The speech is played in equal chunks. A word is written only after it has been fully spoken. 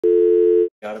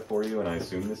Got it for you, and I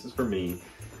assume this is for me.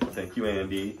 Thank you,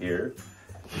 Andy. Here.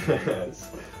 Yes.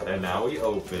 And now we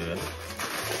open.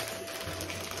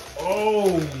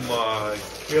 Oh my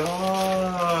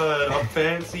god! A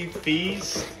fancy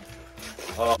feast?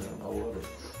 Oh, I love it.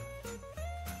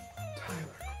 Tyler,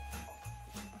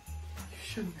 you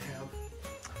shouldn't have.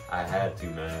 I had to,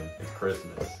 man. It's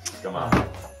Christmas. Come on.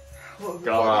 Well,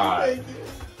 Come on.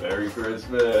 Merry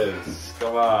Christmas.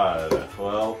 Come on.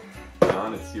 Well,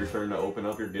 John, it's your turn to open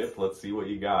up your gift. Let's see what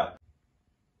you got.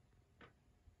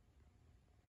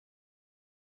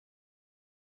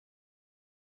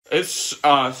 It's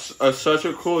such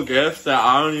a cool gift that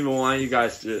I don't even want you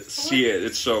guys to see it.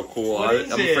 It's so cool.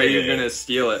 I'm afraid you're gonna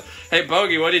steal it. Hey,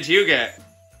 Bogey, what did you get?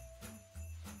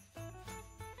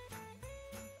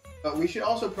 But we should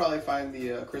also probably find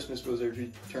the Christmas wizard who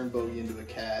turned Bogey into a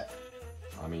cat.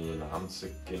 I mean, I'm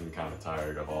sick and kind of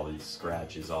tired of all these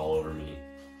scratches all over me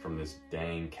from this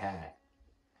dang cat.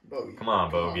 Bogey. Come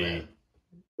on, Bogey.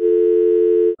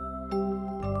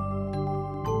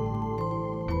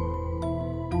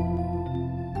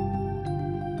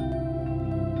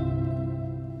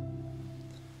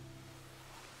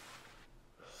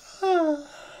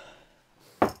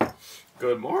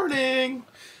 Good morning.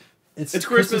 It's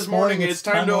Christmas morning. It's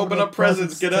time to open up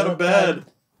presents. Get out of bed.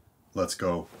 Let's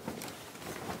go.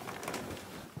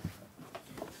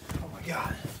 Oh my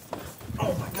god.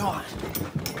 Oh my god.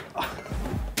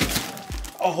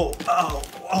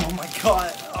 Oh my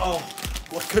god. Oh,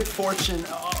 what good fortune.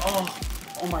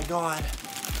 Oh my god.